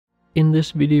In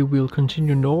this video we'll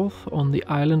continue north on the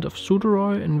island of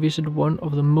Suduroy and visit one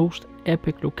of the most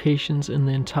epic locations in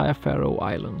the entire Faroe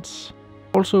Islands.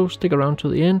 Also stick around to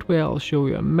the end where I'll show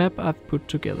you a map I've put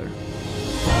together.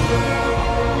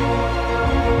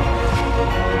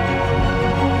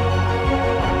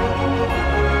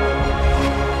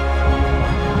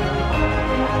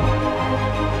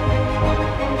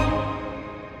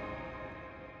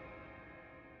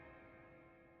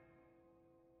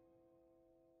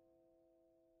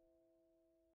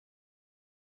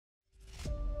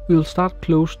 We'll start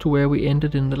close to where we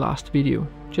ended in the last video.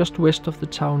 Just west of the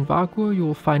town Vágur you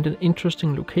will find an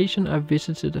interesting location I've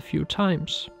visited a few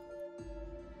times.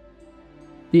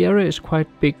 The area is quite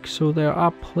big, so there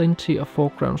are plenty of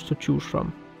foregrounds to choose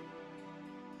from.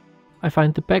 I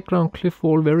find the background cliff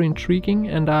wall very intriguing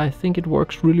and I think it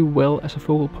works really well as a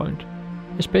focal point,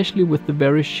 especially with the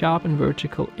very sharp and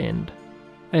vertical end.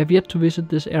 I have yet to visit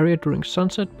this area during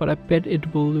sunset, but I bet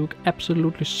it will look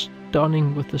absolutely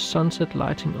stunning with the sunset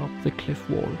lighting up the cliff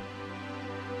wall.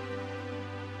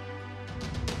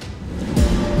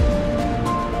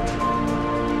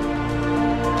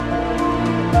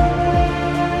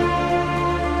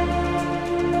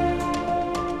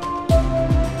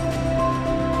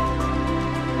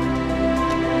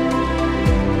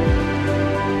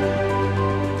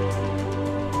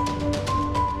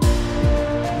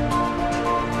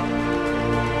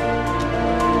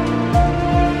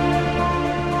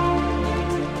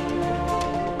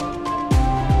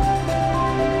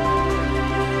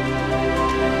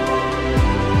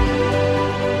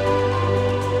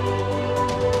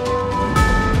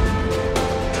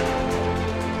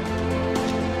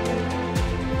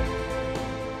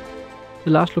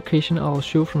 The last location I'll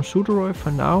show from Suduroy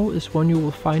for now is one you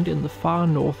will find in the far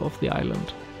north of the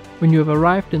island. When you have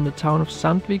arrived in the town of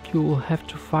Sandvík, you will have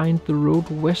to find the road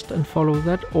west and follow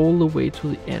that all the way to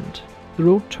the end. The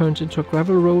road turns into a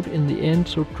gravel road in the end,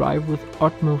 so drive with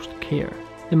utmost care.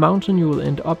 The mountain you will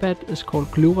end up at is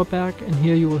called Glúraberg, and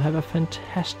here you will have a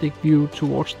fantastic view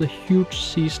towards the huge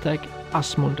sea stack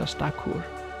Ásmundarstakkur.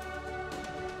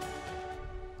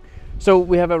 So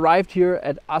we have arrived here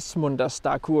at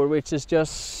Ásmundarstakkur, which is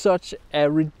just such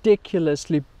a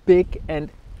ridiculously big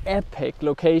and epic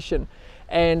location.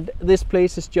 And this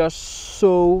place is just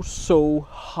so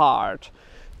hard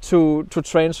to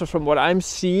transfer from what I'm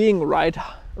seeing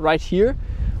right here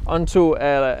onto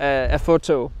a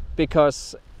photo,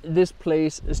 because this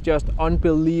place is just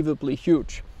unbelievably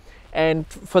huge. And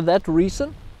for that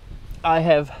reason I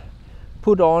have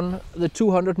put on the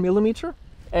 200mm.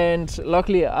 And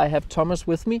luckily I have Thomas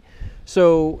with me,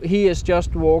 so he has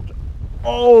just walked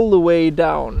all the way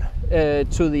down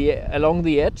along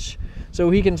the edge, so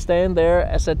he can stand there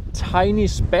as a tiny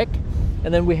speck,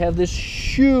 and then we have this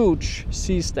huge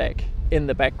sea stack in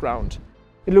the background.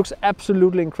 It looks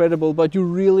absolutely incredible, but you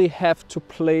really have to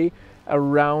play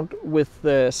around with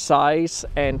the size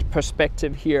and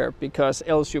perspective here, because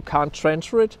else you can't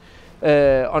transfer it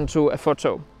onto a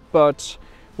photo. But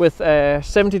with a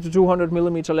 70 to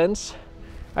 200mm lens,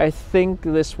 I think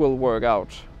this will work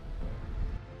out.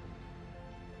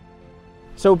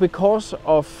 So because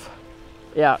of,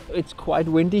 it's quite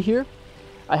windy here,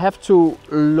 I have to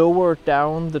lower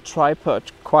down the tripod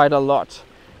quite a lot,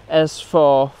 as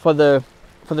for the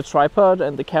tripod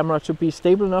and the camera to be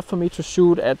stable enough for me to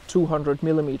shoot at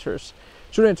 200mm.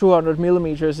 Shooting at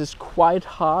 200mm is quite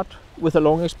hard with a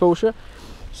long exposure,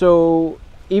 so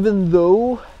even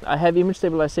though I have image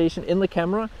stabilization in the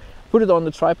camera, put it on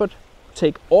the tripod,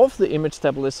 take off the image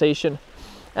stabilization,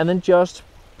 and then just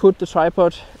put the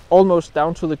tripod almost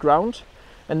down to the ground.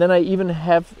 And then I even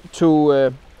have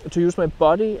to use my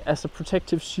body as a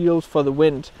protective shield for the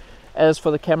wind, as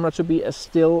for the camera to be as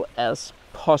still as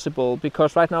possible,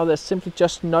 because right now there's simply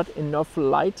just not enough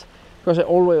light, because I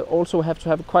also have to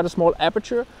have quite a small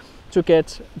aperture to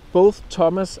get both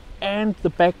Thomas and the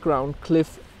background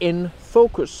cliff in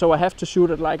focus. So I have to shoot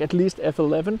at least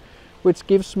f11, which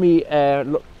gives me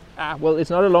well, it's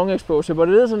not a long exposure, but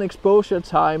it is an exposure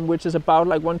time which is about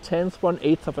like 1/10,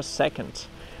 1/8 of a second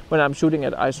when I'm shooting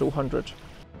at ISO 100.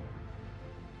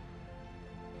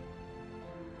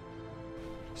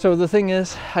 So the thing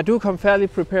is, I do come fairly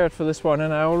prepared for this one,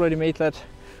 and I already made that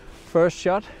first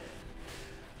shot,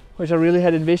 which I really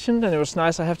had envisioned, and it was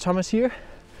nice I have Thomas here.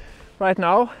 Right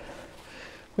now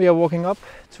we are walking up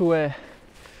to a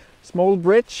small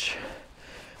bridge,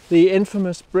 the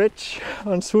infamous bridge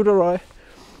on Suduroy,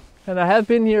 and I have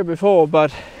been here before,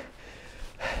 but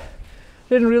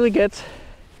didn't really get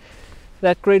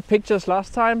that great pictures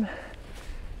last time,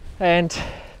 and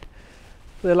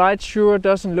the light sure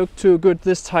doesn't look too good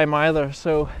this time either,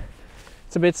 so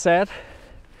it's a bit sad.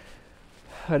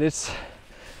 but it's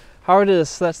how it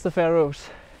is. That's the Faroes.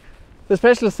 The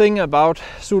special thing about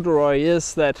Suduroy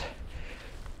is that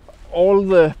all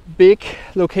the big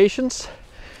locations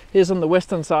is on the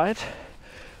western side,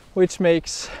 which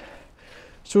makes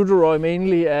Suduroy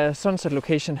mainly a sunset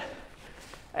location.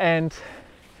 And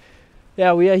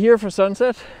yeah, we are here for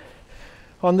sunset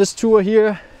on this tour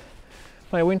here,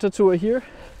 my winter tour here.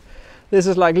 This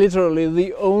is like literally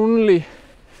the only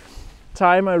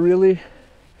time I really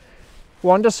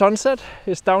want a sunset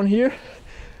is down here,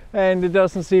 and it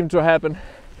doesn't seem to happen,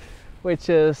 which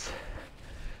is,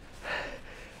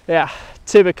 yeah,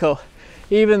 typical.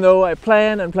 Even though I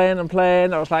plan and plan and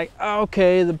plan, I was like,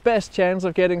 okay, the best chance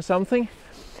of getting something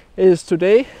is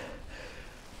today.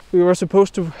 We were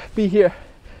supposed to be here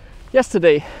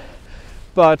yesterday,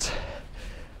 but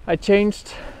I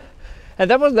changed, and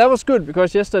that was good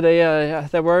because yesterday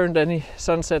there weren't any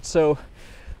sunsets, so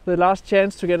the last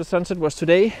chance to get a sunset was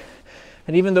today.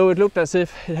 And even though it looked as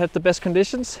if it had the best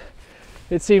conditions,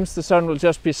 it seems the sun will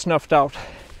just be snuffed out,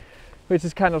 which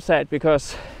is kind of sad,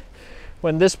 because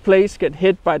when this place gets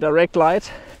hit by direct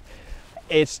light,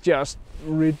 it's just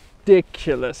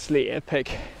ridiculously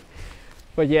epic.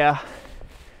 But yeah,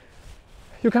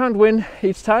 you can't win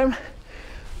each time,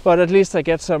 but at least I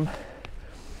get some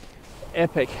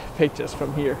epic pictures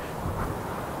from here.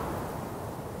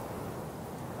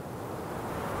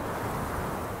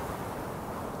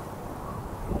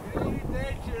 Really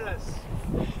dangerous.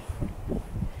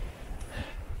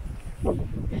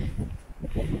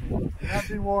 You have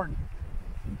been warned.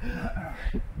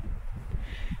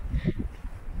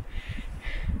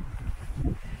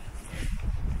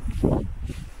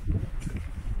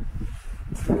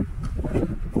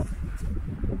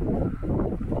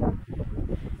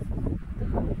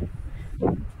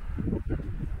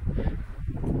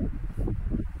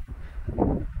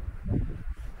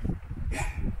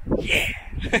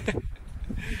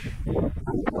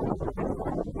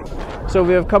 So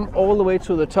we have come all the way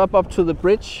to the top, up to the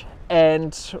bridge,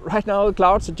 and right now the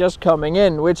clouds are just coming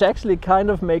in, which actually kind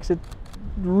of makes it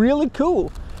really cool.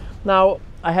 Now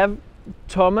I have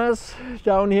Thomas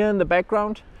down here in the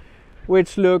background,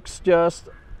 which looks just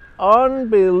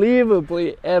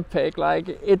unbelievably epic. Like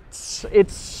it's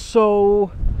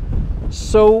so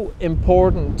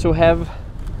important to have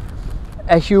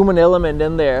a human element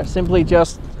in there, simply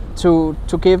just to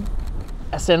give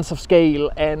a sense of scale.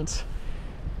 And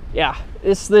yeah,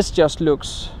 this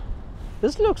looks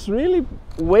really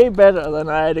way better than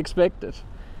I had expected.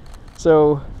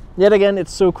 So yet again,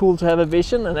 it's so cool to have a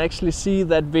vision and actually see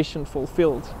that vision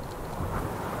fulfilled.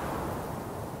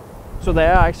 So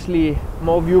there are actually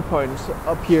more viewpoints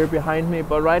up here behind me,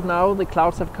 but right now the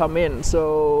clouds have come in,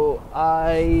 so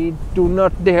I do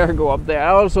not dare go up there. I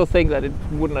also think that it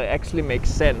wouldn't actually make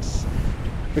sense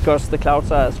because the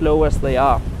clouds are as low as they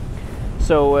are.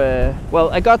 So,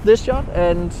 well, I got this shot,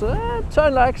 and it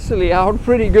turned actually out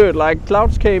pretty good. Like,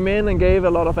 clouds came in and gave a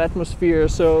lot of atmosphere,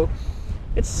 so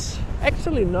it's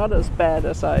actually not as bad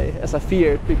as I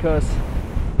feared, because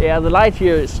yeah, the light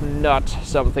here is not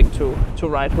something to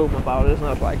write home about. It's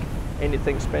not like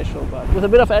anything special, but with a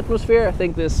bit of atmosphere, I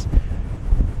think this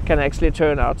can actually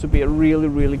turn out to be a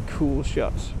really cool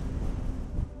shot.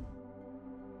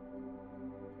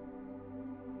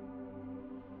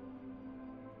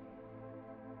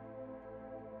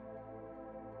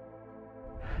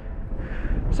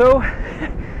 So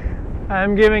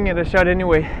I'm giving it a shot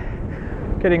anyway,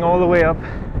 getting all the way up.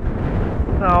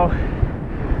 Now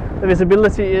the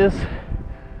visibility is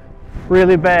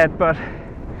really bad, but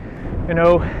you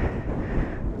know,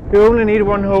 you only need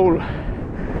one hole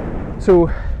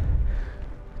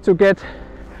to get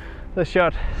the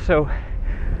shot. So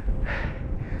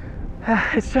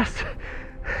it's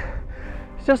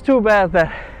just too bad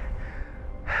that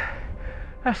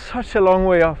that's such a long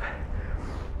way up.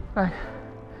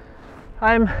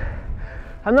 I'm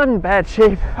not in bad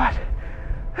shape, but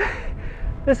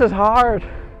this is hard.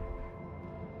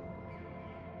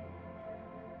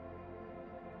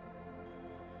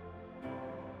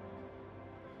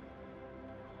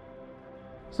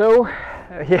 So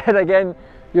yet again,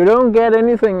 you don't get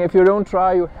anything if you don't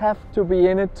try. You have to be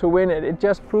in it to win it. It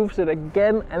just proves it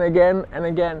again and again and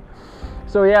again.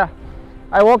 So yeah,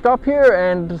 I walked up here,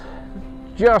 and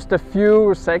just a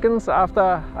few seconds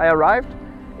after I arrived,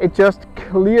 it just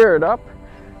cleared up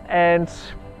and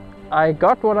I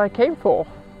got what I came for.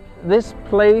 This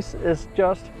place is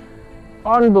just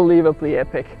unbelievably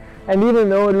epic. And even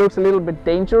though it looks a little bit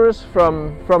dangerous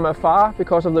from afar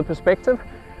because of the perspective,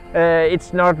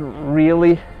 it's not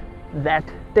really that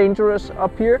dangerous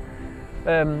up here.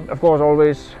 Of course,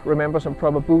 always remember some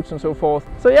proper boots and so forth.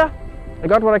 So yeah, I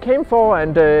got what I came for,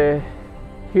 and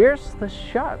here's the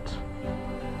shot.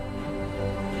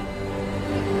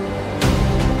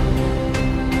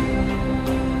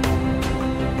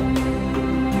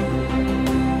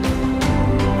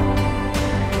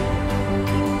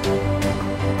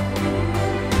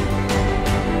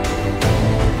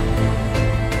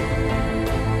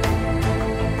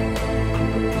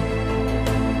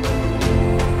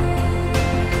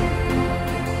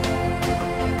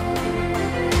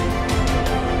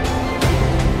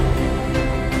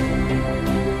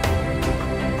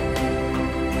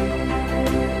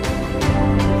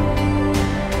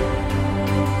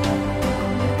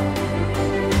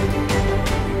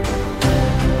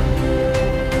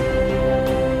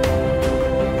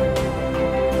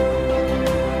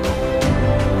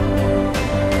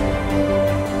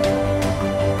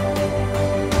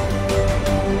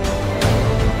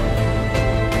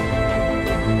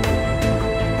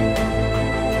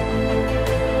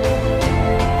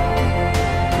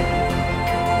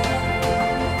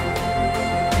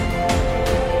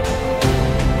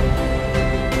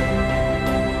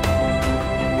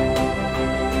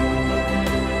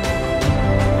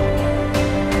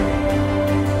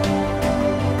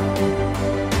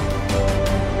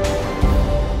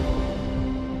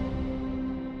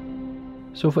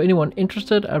 So for anyone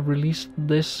interested, I've released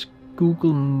this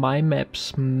Google My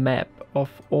Maps map of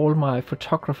all my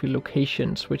photography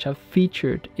locations, which I've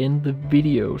featured in the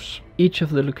videos. Each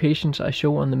of the locations I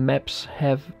show on the maps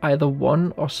have either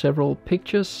one or several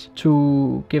pictures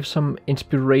to give some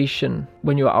inspiration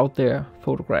when you're out there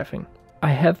photographing. I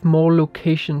have more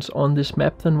locations on this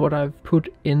map than what I've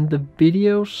put in the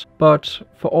videos, but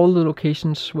for all the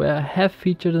locations where I have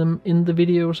featured them in the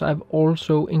videos, I've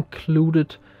also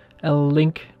included a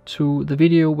link to the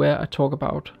video where I talk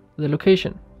about the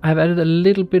location. I have added a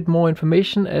little bit more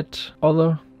information at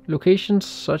other locations,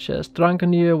 such as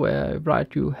Drangarnir, where I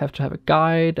write you have to have a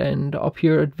guide, and up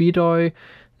here at Vidoy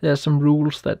there are some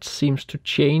rules that seems to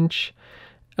change.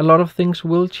 A lot of things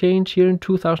will change here in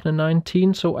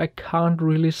 2019, so I can't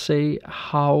really say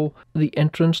how the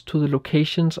entrance to the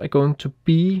locations are going to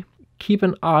be. Keep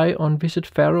an eye on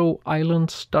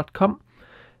visitfaroeislands.com.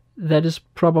 That is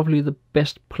probably the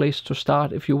best place to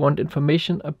start if you want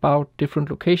information about different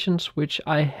locations, which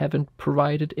I haven't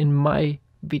provided in my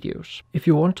videos. If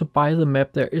you want to buy the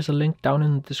map, there is a link down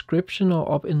in the description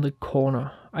or up in the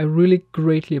corner. I really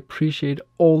greatly appreciate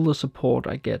all the support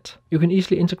I get. You can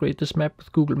easily integrate this map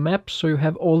with Google Maps, so you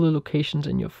have all the locations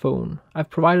in your phone. I've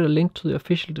provided a link to the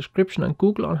official description on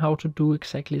Google on how to do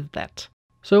exactly that.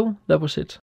 So that was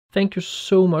it. Thank you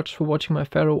so much for watching my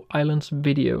Faroe Islands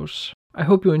videos. I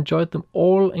hope you enjoyed them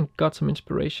all and got some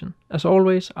inspiration. As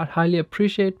always, I'd highly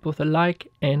appreciate both a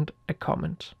like and a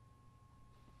comment.